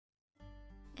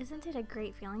Isn't it a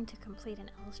great feeling to complete an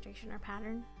illustration or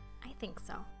pattern? I think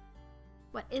so.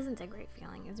 What isn't a great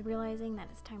feeling is realizing that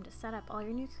it's time to set up all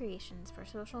your new creations for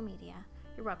social media,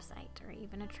 your website, or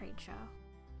even a trade show.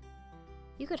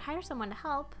 You could hire someone to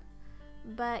help,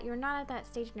 but you're not at that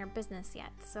stage in your business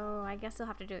yet, so I guess you'll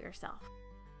have to do it yourself.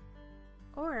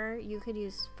 Or you could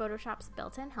use Photoshop's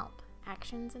built-in help,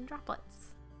 actions and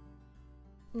droplets.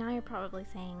 Now you're probably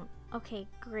saying, okay,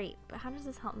 great, but how does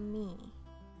this help me?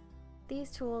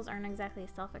 These tools aren't exactly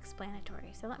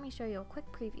self-explanatory, so let me show you a quick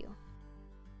preview.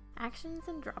 Actions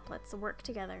and droplets work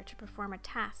together to perform a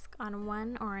task on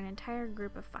one or an entire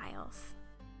group of files.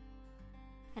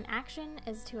 An action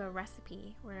is to a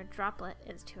recipe, where a droplet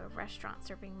is to a restaurant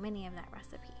serving many of that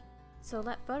recipe. So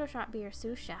let Photoshop be your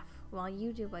sous chef while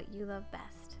you do what you love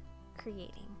best,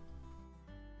 creating.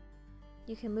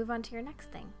 You can move on to your next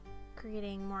thing,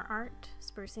 creating more art,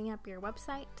 sprucing up your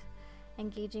website,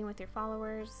 engaging with your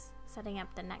followers, setting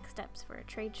up the next steps for a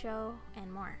trade show,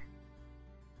 and more.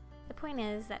 The point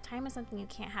is that time is something you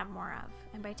can't have more of,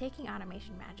 and by taking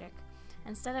automation magic,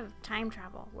 instead of time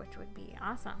travel, which would be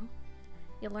awesome,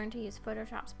 you'll learn to use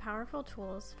Photoshop's powerful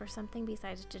tools for something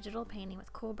besides digital painting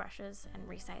with cool brushes and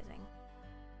resizing.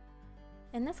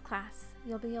 In this class,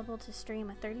 you'll be able to stream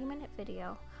a 30-minute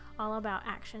video all about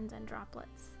actions and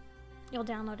droplets. You'll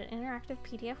download an interactive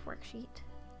PDF worksheet,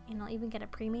 and you'll even get a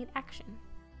pre-made action.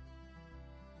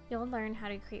 You'll learn how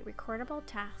to create recordable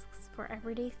tasks for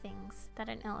everyday things that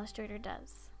an illustrator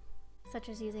does, such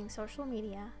as using social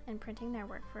media and printing their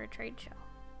work for a trade show.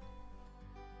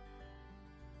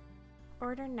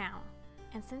 Order now,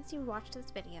 and since you watched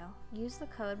this video, use the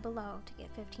code below to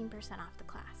get 15% off the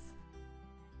class.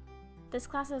 This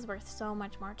class is worth so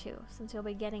much more too, since you'll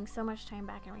be getting so much time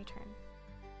back in return.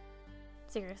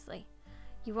 Seriously,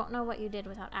 you won't know what you did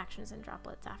without actions and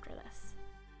droplets after this.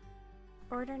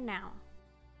 Order now.